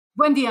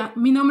Buen día,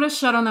 mi nombre es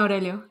Sharon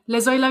Aurelio.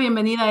 Les doy la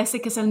bienvenida a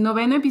este que es el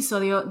 9º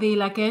episodio de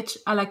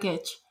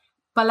Ilakech-Alakech,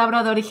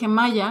 palabra de origen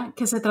maya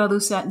que se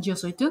traduce a yo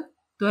soy tú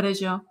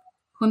eres yo,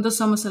 juntos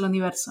somos el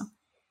universo.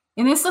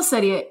 En esta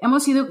serie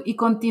hemos ido y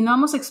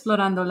continuamos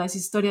explorando las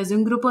historias de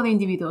un grupo de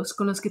individuos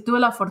con los que tuve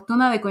la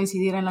fortuna de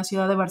coincidir en la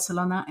ciudad de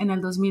Barcelona en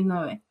el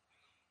 2009.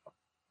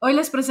 Hoy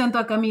les presento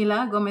a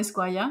Camila Gómez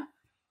Cualla.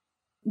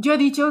 Yo he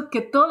dicho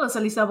que todos los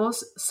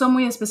alisabos son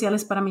muy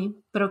especiales para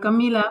mí, pero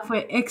Camila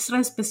fue extra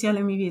especial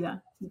en mi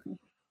vida.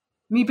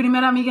 Mi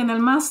primera amiga en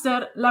el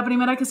máster, la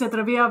primera que se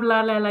atrevió a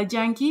hablarle a la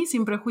yankee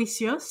sin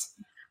prejuicios,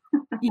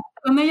 y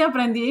con ella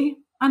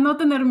aprendí a no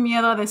tener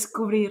miedo a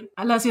descubrir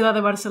a la ciudad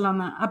de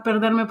Barcelona, a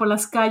perderme por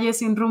las calles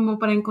sin rumbo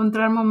para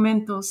encontrar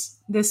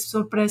momentos de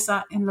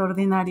sorpresa en lo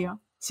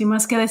ordinario. Sin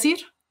más que decir,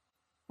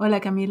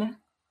 hola Camila.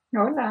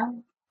 Hola.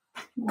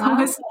 ¿Cómo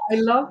Wow, estás? I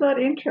love that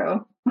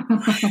intro.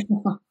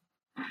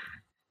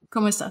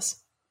 ¿Cómo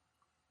estás?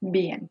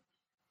 Bien.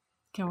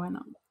 Qué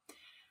bueno.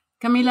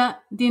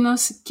 Camila,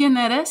 dinos quién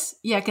eres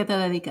y a qué te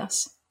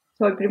dedicas.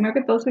 Soy primero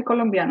que todo soy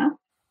colombiana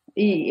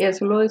y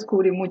eso lo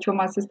descubrí mucho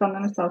más estando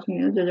en Estados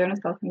Unidos. Yo llevo en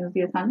Estados Unidos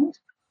 10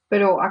 años,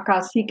 pero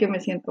acá sí que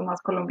me siento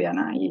más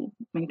colombiana y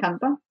me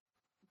encanta.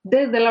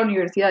 Desde la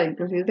universidad,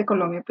 inclusive desde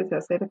Colombia, empecé a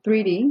hacer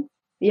 3D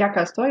y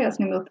acá estoy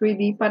haciendo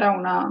 3D para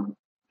una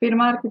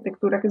firma de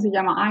arquitectura que se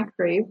llama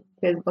iCrave,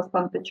 que es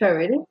bastante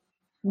chévere,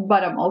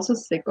 but I'm also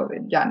sick of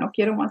it. Ya no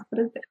quiero más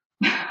 3D.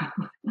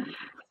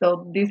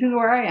 So this is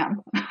where I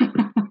am.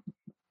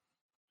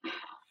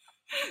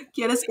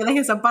 ¿Quieres que deje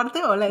esa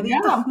parte o la Yeah,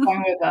 edito? I'm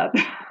fine with that.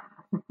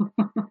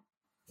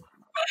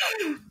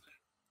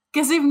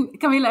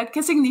 Camila,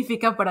 ¿qué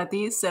significa para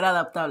ti ser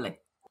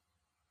adaptable?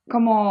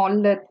 Como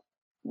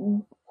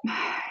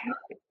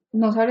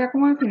no sabría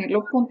cómo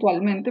definirlo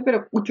puntualmente,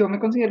 pero yo me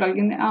considero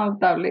alguien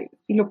adaptable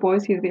y lo puedo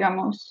decir,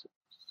 digamos,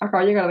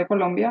 acabo de llegar de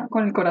Colombia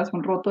con el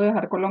corazón roto de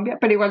dejar Colombia,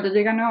 pero igual yo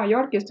llegué a Nueva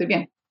York y estoy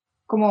bien.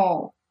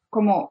 Como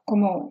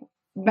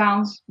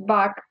bounce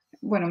back,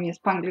 bueno, mi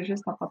Spanglish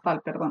está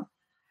fatal, perdón.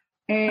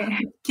 ¿Quién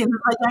es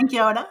la yankee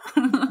ahora?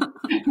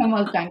 No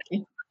más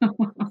yankee.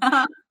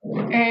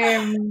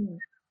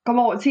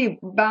 Como, sí,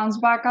 bounce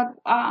back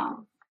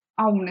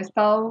a un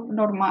estado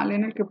normal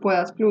en el que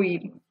puedas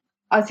fluir.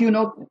 Así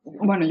uno,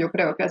 bueno, yo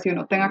creo que así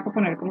uno tenga que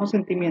poner como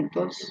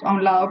sentimientos a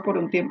un lado por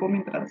un tiempo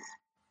mientras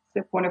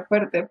se pone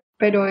fuerte,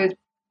 pero es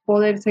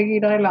poder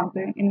seguir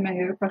adelante en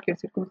medio de cualquier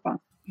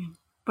circunstancia.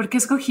 ¿Por qué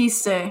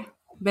escogiste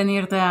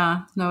venirte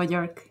a Nueva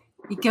York?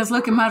 ¿Y qué es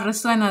lo que más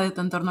resuena de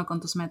tu entorno con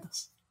tus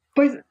metas?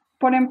 Pues,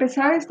 por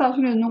empezar, Estados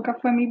Unidos nunca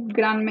fue mi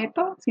gran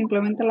meta,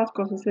 simplemente las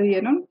cosas se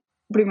dieron.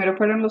 Primero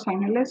fueron Los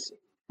Ángeles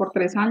por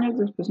 3 años,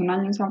 después un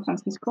año en San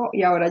Francisco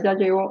y ahora ya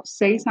llevo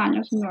 6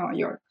 años en Nueva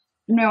York.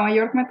 Nueva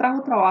York me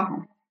trajo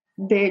trabajo.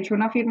 De hecho,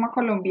 una firma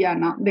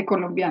colombiana de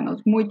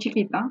colombianos muy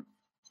chiquita,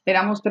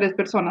 éramos 3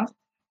 personas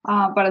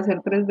para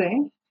hacer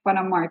 3D,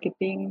 para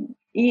marketing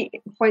y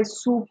fue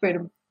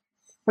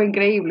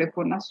increíble,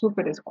 fue una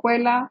súper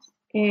escuela.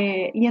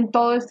 Y en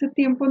todo este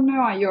tiempo en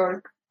Nueva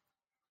York,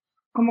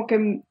 como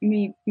que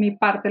mi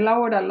parte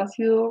laboral ha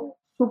sido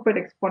súper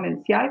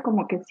exponencial,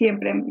 como que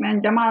siempre me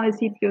han llamado de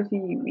sitios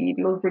y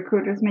los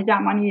recruiters me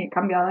llaman y he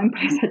cambiado de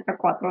empresa ya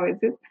 4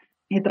 veces.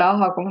 He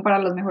trabajado como para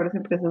las mejores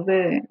empresas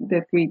de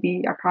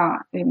 3D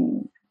acá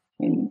en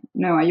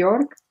Nueva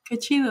York. Qué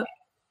chido.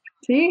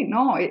 Sí,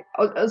 no,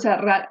 o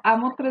sea,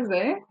 amo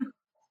 3D,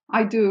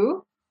 I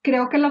do.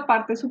 Creo que la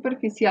parte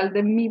superficial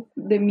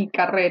de mi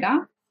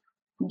carrera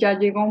ya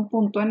llegó a un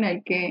punto en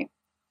el que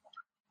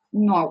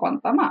no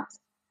aguanta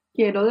más.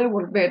 Quiero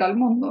devolver al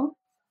mundo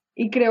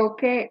y creo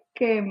que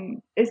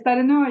estar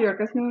en Nueva York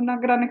ha sido una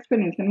gran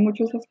experiencia en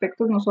muchos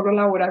aspectos, no solo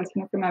laboral,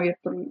 sino que me ha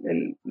abierto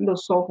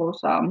los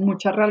ojos a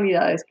muchas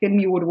realidades que en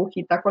mi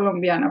burbujita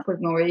colombiana pues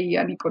no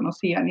veía, ni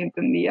conocía, ni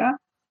entendía.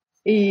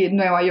 Y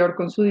Nueva York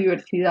con su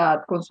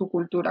diversidad, con su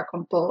cultura,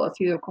 con todo, ha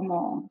sido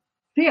como,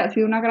 sí, ha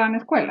sido una gran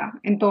escuela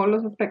en todos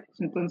los aspectos.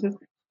 Entonces,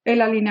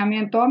 el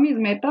alineamiento a mis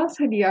metas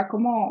sería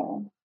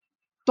como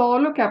todo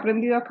lo que he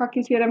aprendido acá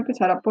quisiera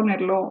empezar a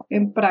ponerlo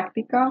en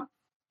práctica,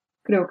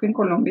 creo que en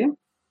Colombia.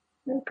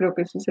 Creo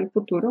que ese es el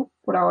futuro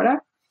por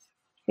ahora,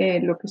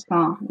 lo que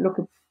está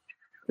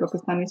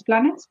en mis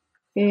planes.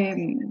 Eh,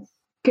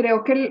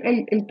 Creo que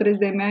el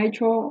 3D me ha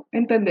hecho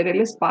entender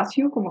el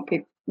espacio, como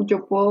que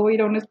yo puedo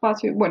ir a un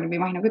espacio, bueno, me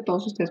imagino que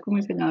todos ustedes como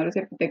diseñadores y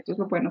arquitectos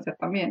lo pueden hacer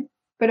también,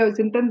 pero es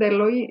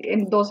entenderlo y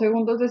en 2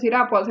 segundos decir,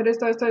 puedo hacer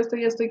esto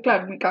y esto, y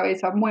claro, en mi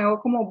cabeza muevo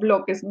como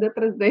bloques de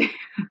 3D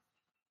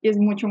y es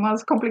mucho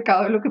más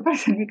complicado de lo que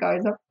parece en mi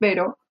cabeza,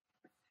 pero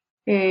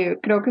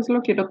creo que eso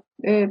lo quiero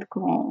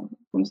 ¿cómo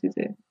se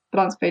dice?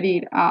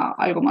 Transferir a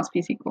algo más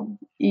físico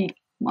y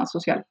más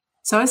social.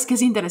 ¿Sabes qué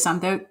es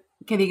interesante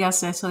que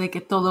digas eso de que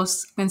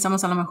todos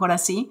pensamos a lo mejor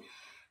así?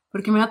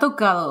 Porque me ha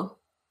tocado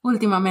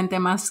últimamente,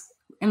 más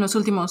en los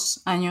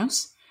últimos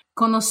años,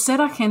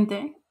 conocer a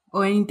gente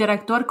o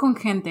interactuar con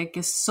gente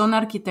que son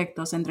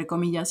arquitectos, entre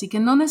comillas, y que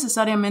no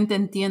necesariamente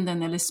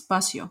entienden el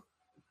espacio.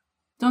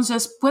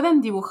 Entonces,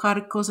 ¿pueden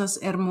dibujar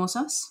cosas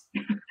hermosas?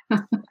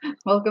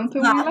 Welcome to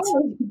my life.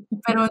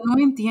 Pero no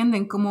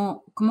entienden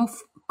cómo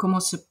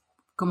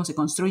se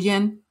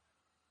construyen,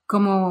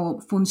 cómo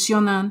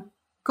funcionan,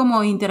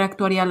 cómo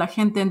interactuaría la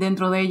gente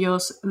dentro de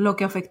ellos, lo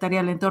que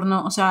afectaría al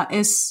entorno. O sea,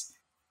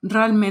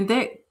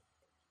 realmente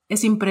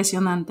es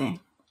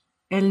impresionante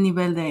el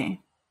nivel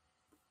de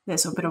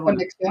eso, pero bueno.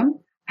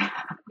 ¿Conexión?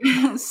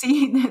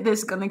 Sí, de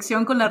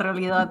desconexión con la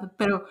realidad,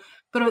 pero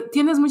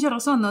tienes mucha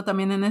razón, ¿no?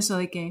 También en eso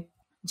de que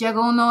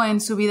llega uno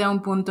en su vida a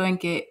un punto en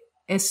que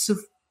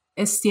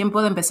es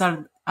tiempo de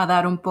empezar a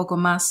dar un poco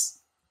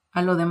más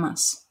a lo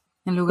demás,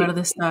 en lugar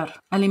de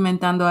estar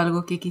alimentando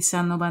algo que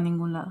quizá no va a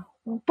ningún lado.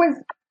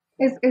 Pues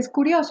es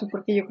curioso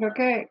porque yo creo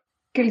que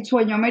el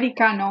sueño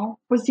americano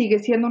pues sigue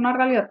siendo una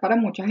realidad para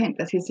mucha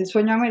gente. Así ese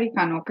sueño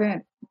americano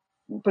que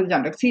pues ya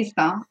no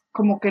exista,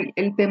 como que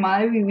el tema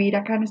de vivir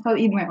acá en Estados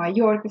y Nueva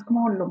York es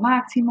como lo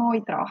máximo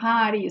y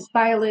trabajar y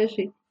stylish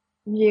y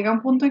llega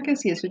un punto en que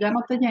si eso ya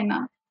no te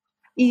llena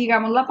y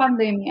digamos la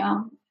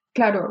pandemia,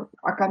 claro,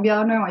 ha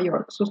cambiado Nueva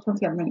York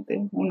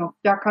sustancialmente. Uno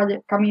ya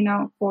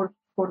camina por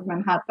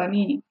Manhattan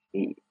y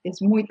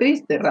es muy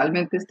triste,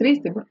 realmente es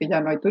triste porque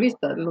ya no hay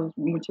turistas,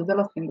 muchas de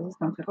las tiendas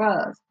están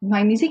cerradas, no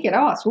hay ni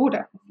siquiera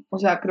basura, o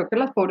sea, creo que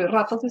las pobres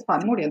ratas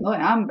están muriendo de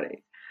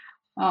hambre.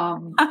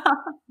 Um,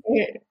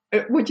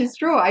 which is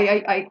true,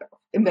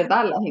 en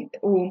verdad, la gente,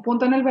 hubo un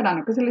punto en el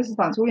verano que se les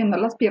estaban subiendo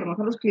las piernas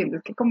a los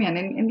clientes que comían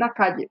en la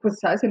calle, pues,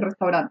 ¿sabes? En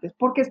restaurantes,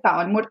 porque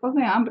estaban muertos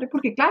de hambre,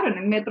 porque claro, en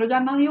el metro ya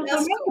nadie usa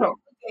el metro.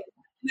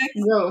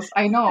 Gross,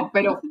 I know,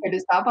 pero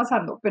estaba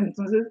pasando. Pero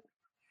entonces,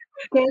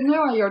 ¿qué es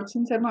Nueva York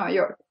sin ser Nueva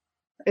York?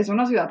 Es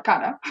una ciudad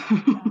cara,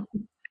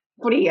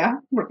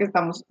 fría, porque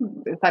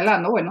está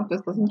helando, bueno, tú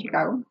estás en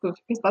Chicago, tú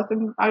sí que estás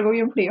en algo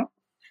bien frío.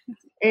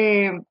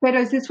 Pero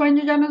ese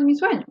sueño ya no es mi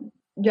sueño.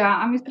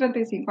 Ya a mis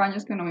 35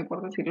 años, que no me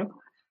importa decirlo,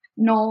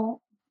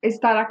 no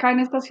estar acá en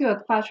esta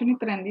ciudad fashion y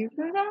trendy,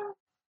 pues ya,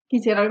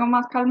 quisiera algo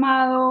más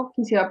calmado,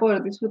 quisiera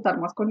poder disfrutar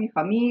más con mi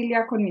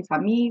familia, con mis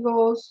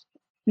amigos,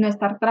 no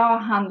estar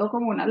trabajando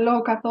como una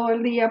loca todo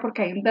el día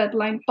porque hay un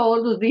deadline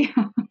todos los días.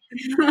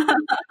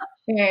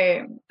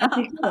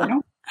 Así que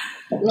bueno,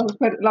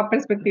 la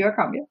perspectiva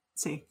cambia.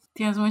 Sí,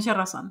 tienes mucha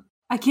razón.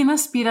 ¿A quién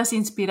aspiras a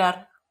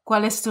inspirar?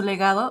 ¿Cuál es tu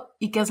legado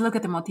y qué es lo que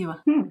te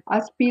motiva?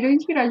 Aspiro a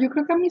inspirar, yo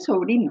creo que a mis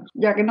sobrinos,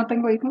 ya que no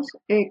tengo hijos,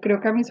 creo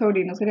que a mis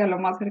sobrinos sería lo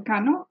más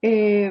cercano,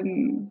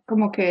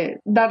 como que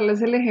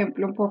darles el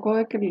ejemplo un poco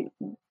de que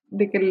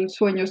el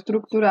sueño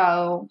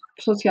estructurado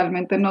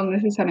socialmente no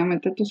es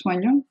necesariamente tu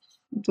sueño,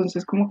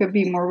 entonces como que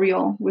be more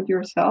real with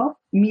yourself.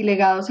 Mi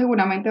legado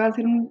seguramente va a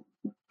ser un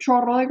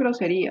chorro de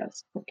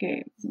groserías,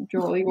 porque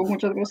yo digo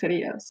muchas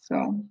groserías, so,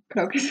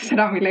 creo que ese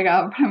será mi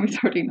legado para mis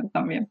sobrinos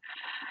también.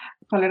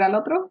 ¿Cuál era el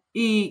otro?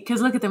 ¿Y qué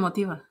es lo que te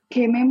motiva?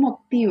 ¿Qué me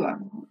motiva?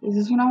 Esa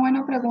es una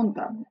buena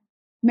pregunta.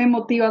 Me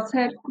motiva a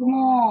ser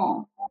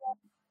como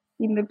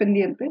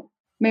independiente.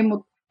 Me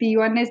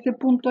motiva en este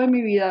punto de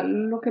mi vida,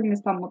 lo que me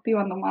está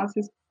motivando más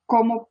es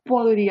cómo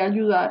podría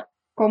ayudar,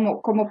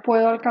 cómo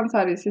puedo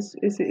alcanzar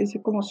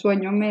ese como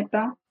sueño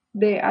meta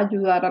de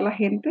ayudar a la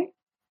gente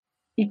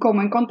y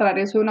cómo encontrar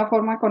eso de una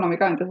forma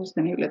económicamente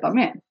sostenible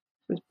también.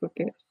 Pues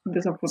porque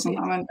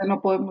desafortunadamente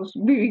no podemos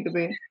vivir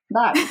de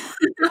dar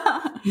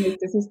en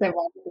este sistema.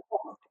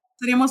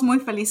 Seríamos muy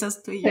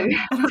felices tú y yo.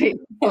 Sí,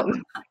 todos.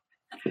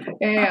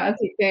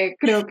 Así que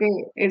creo que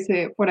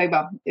por ahí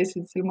va, ese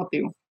es el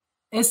motivo.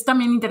 Es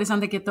también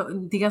interesante que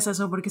digas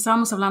eso porque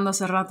estábamos hablando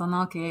hace rato,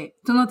 ¿no? Que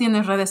tú no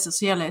tienes redes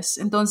sociales.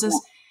 Entonces,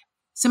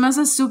 se me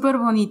hace súper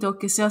bonito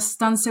que seas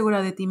tan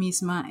segura de ti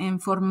misma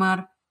en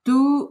formar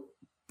tu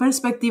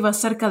perspectiva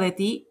acerca de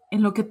ti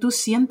en lo que tú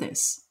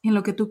sientes, en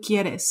lo que tú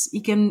quieres.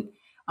 Y que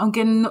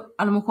aunque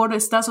a lo mejor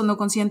estás o no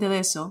consciente de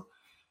eso,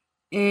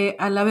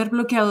 al haber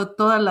bloqueado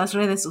todas las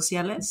redes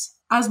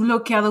sociales, has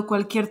bloqueado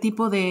cualquier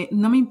tipo de,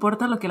 no me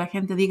importa lo que la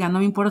gente diga, no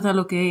me importa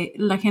lo que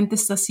la gente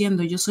está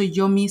haciendo, yo soy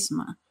yo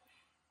misma.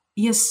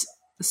 Y es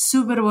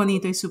súper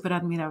bonito y súper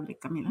admirable,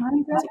 Camila.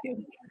 Ay,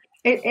 gracias.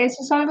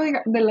 Eso es algo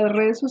de las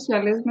redes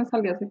sociales, me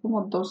salió hace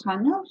como 2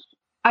 años.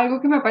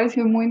 Algo que me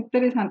pareció muy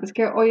interesante es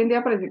que hoy en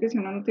día parece que si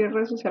uno no tiene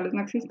redes sociales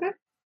no existe.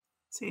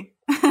 Sí.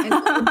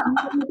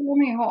 Entonces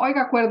me dijo,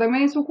 oiga,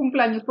 acuérdeme de su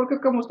cumpleaños porque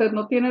como usted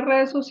no tiene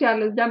redes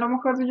sociales, ya no me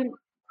acuerdo yo.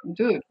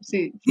 Dude,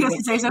 sí,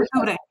 16 de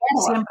octubre,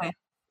 siempre.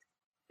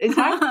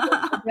 Exacto.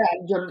 O sea,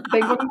 yo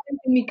tengo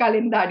en mi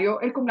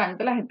calendario el cumpleaños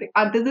de la gente.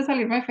 Antes de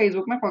salirme de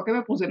Facebook, me acuerdo que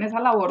me puse en esa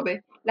labor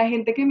de la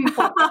gente que me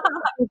importa,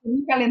 puse en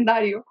mi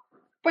calendario.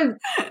 Pues,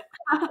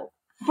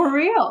 for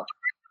real.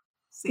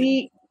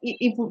 Sí.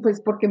 Y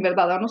pues porque en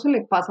verdad a uno se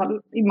le pasa,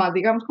 y más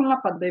digamos con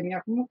la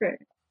pandemia, como que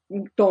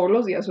todos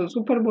los días son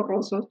súper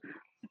borrosos.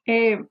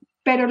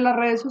 Pero en las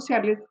redes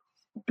sociales,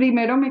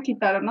 primero me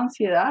quitaron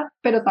ansiedad,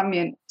 pero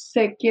también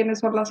sé quiénes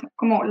son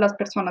como las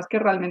personas que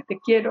realmente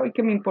quiero y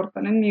que me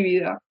importan en mi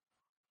vida,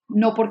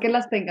 no porque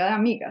las tenga de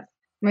amigas,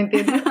 ¿me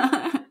entiendes?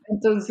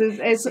 Entonces,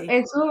 Sí.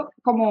 eso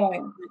como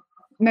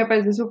me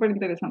parece súper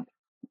interesante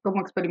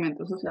como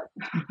experimento social.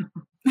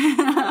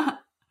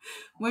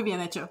 Muy bien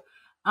hecho.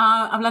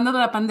 Hablando de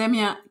la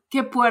pandemia,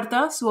 ¿qué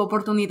puertas u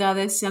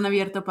oportunidades se han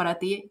abierto para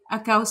ti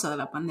a causa de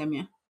la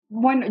pandemia?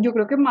 Bueno, yo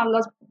creo que más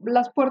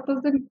las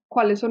puertas de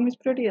cuáles son mis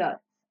prioridades,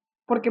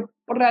 porque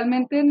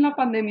realmente en la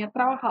pandemia he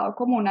trabajado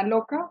como una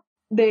loca.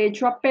 De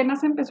hecho,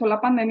 apenas empezó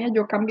la pandemia,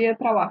 yo cambié de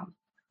trabajo.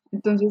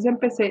 Entonces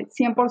empecé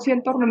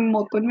 100%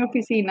 remoto en mi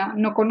oficina,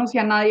 no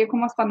conocía a nadie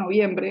como hasta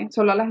noviembre,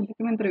 solo a la gente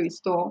que me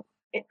entrevistó.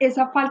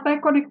 Esa falta de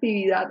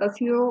conectividad ha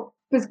sido,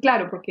 pues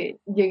claro, porque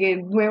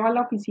llegué nueva a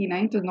la oficina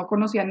y entonces no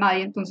conocía a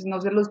nadie, entonces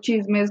no sé los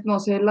chismes, no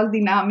sé las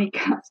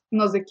dinámicas,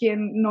 no sé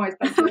quién no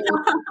está en todo.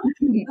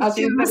 Ha Los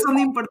sido chismes son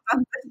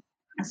importantes.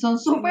 son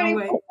Sí, súper no,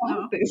 güey, no.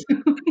 importantes.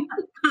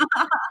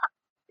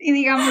 Y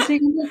digamos,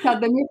 sigo en el chat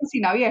de mi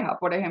oficina vieja,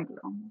 por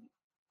ejemplo.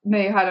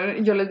 Me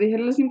dejaron, yo les dije,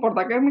 ¿les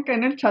importa que me quede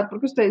en el chat?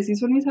 Porque ustedes sí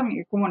son mis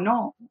amigos, como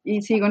no.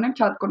 Y sigo en el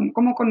chat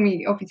como con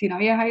mi oficina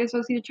vieja y eso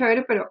ha sido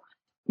chévere, pero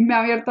me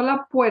ha abierto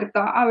la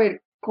puerta a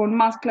ver con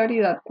más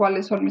claridad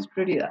cuáles son mis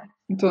prioridades.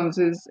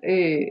 Entonces,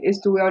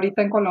 estuve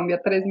ahorita en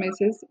Colombia 3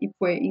 meses y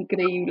fue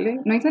increíble.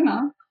 No hice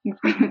nada,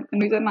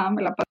 no hice nada,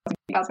 me la pasé en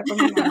mi casa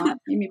con mi mamá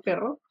y mi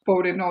perro,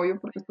 pobre novio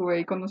porque estuve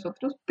ahí con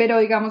nosotros. Pero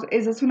digamos,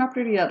 esa es una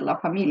prioridad, la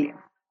familia,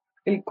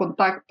 el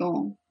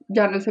contacto,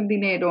 ya no es el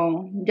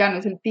dinero, ya no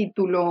es el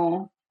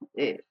título.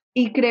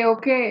 Y creo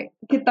que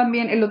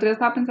también, el otro día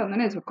estaba pensando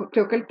en eso,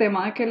 creo que el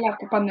tema de que la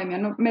pandemia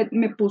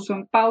me puso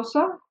en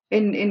pausa,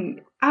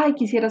 ay,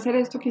 quisiera hacer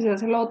esto, quisiera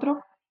hacer lo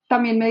otro,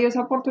 también me dio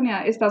esa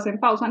oportunidad, estás en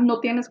pausa, no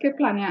tienes que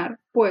planear,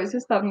 puedes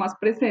estar más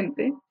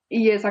presente,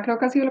 y esa creo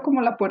que ha sido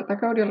como la puerta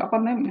que abrió la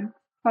pandemia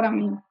para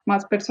mí,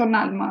 más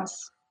personal,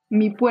 más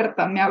mi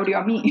puerta me abrió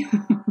a mí.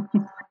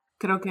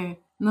 Creo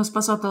que nos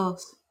pasó a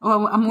todos,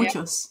 o a Yeah.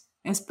 muchos.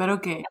 Espero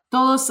que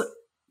todos,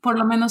 por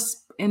lo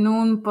menos en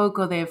un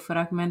poco de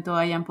fragmento,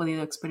 hayan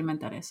podido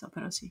experimentar eso,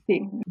 pero sí.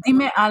 Sí.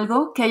 Dime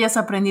algo que hayas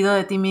aprendido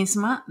de ti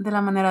misma de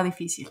la manera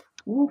difícil.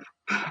 Uf.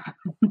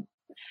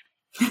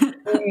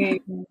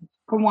 eh,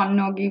 Como a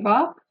no give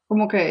up,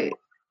 como que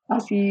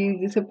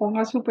así se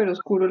ponga súper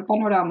oscuro el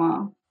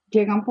panorama.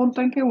 Llega un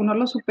punto en que uno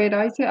lo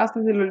supera y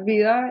hasta se lo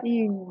olvida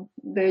y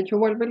de hecho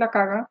vuelve y la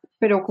caga,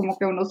 pero como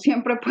que uno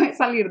siempre puede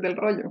salir del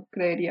rollo.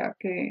 Creería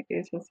que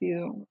ese ha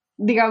sido,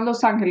 digamos,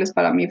 Los Ángeles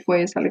para mí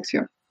fue esa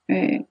lección.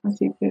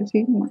 Así que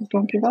sí, no,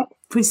 don't give up.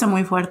 Fuiste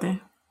muy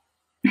fuerte.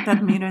 Te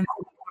admiro en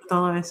serio por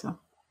todo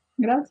eso.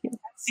 Gracias.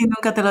 Si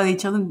nunca te lo he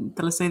dicho,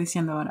 te lo estoy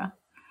diciendo ahora.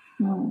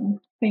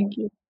 Thank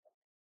you.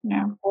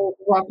 Yeah. Oh,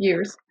 rough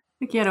years.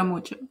 Te quiero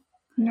mucho.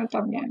 Yo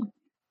también.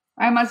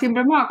 Además,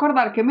 siempre me voy a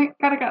acordar que me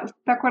cargas.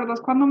 ¿Te acuerdas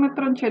cuando me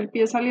tronché el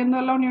pie saliendo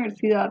de la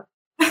universidad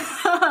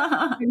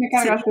y me Sí,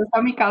 cargaste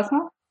hasta mi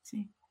casa?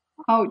 sí.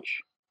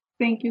 Ouch.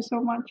 Thank you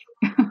so much.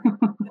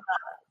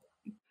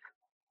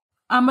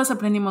 Ambas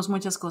aprendimos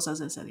muchas cosas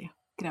de ese día,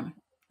 créeme.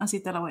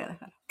 Así te la voy a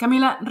dejar.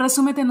 Camila,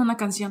 resúmete en una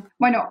canción.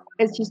 Bueno,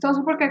 es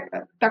chistoso porque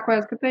te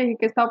acuerdas que te dije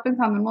que he estado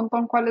pensando un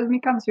montón cuál es mi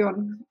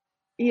canción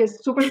y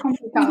es súper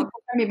complicado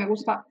porque a mí me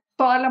gusta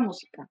toda la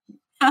música.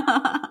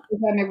 O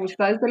sea, me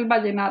gusta desde el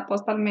vallenato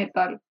hasta el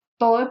metal,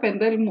 todo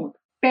depende del mood.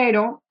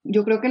 Pero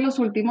yo creo que en los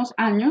últimos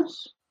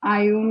años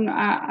hay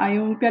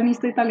un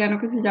pianista italiano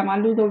que se llama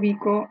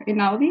Ludovico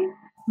Einaudi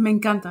Me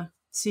encanta,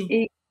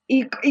 sí.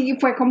 y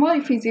fue como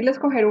difícil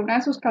escoger una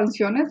de sus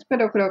canciones,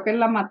 pero creo que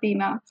La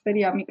Matina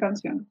sería mi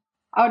canción.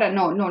 Ahora,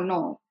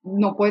 no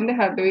pueden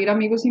dejar de oír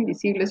Amigos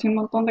Invisibles y un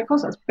montón de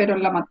cosas, pero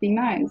La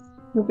Matina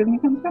creo que es mi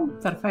canción.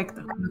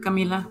 Perfecto.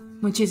 Camila,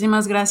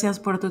 muchísimas gracias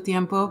por tu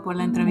tiempo, por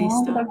la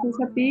entrevista. No,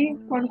 gracias a ti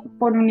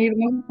por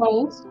unirnos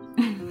todos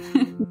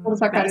y por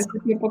sacar Gracias. este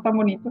tiempo tan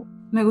bonito.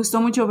 Me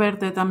gustó mucho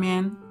verte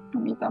también. A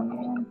mí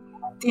también.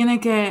 Tiene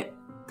que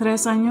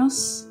 3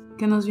 años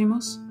que nos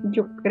vimos.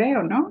 Yo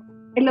creo, ¿no?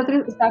 El otro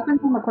día estaba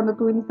pensando, cuando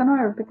tú viniste a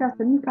Nueva York, ¿te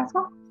quedaste en mi casa?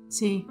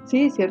 Sí,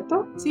 Sí,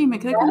 ¿cierto? sí, me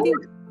quedé contigo.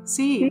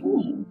 Sí,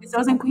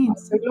 estabas en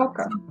Queens. Estoy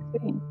loca.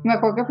 Sí. Me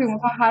acuerdo que fuimos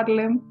a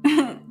Harlem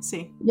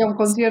Sí. y a un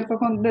concierto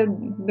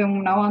de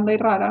una banda y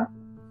rara.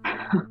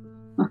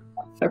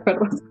 ¿Te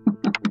acuerdas?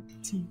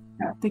 Sí,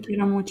 te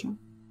quiero mucho.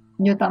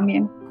 Yo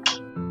también.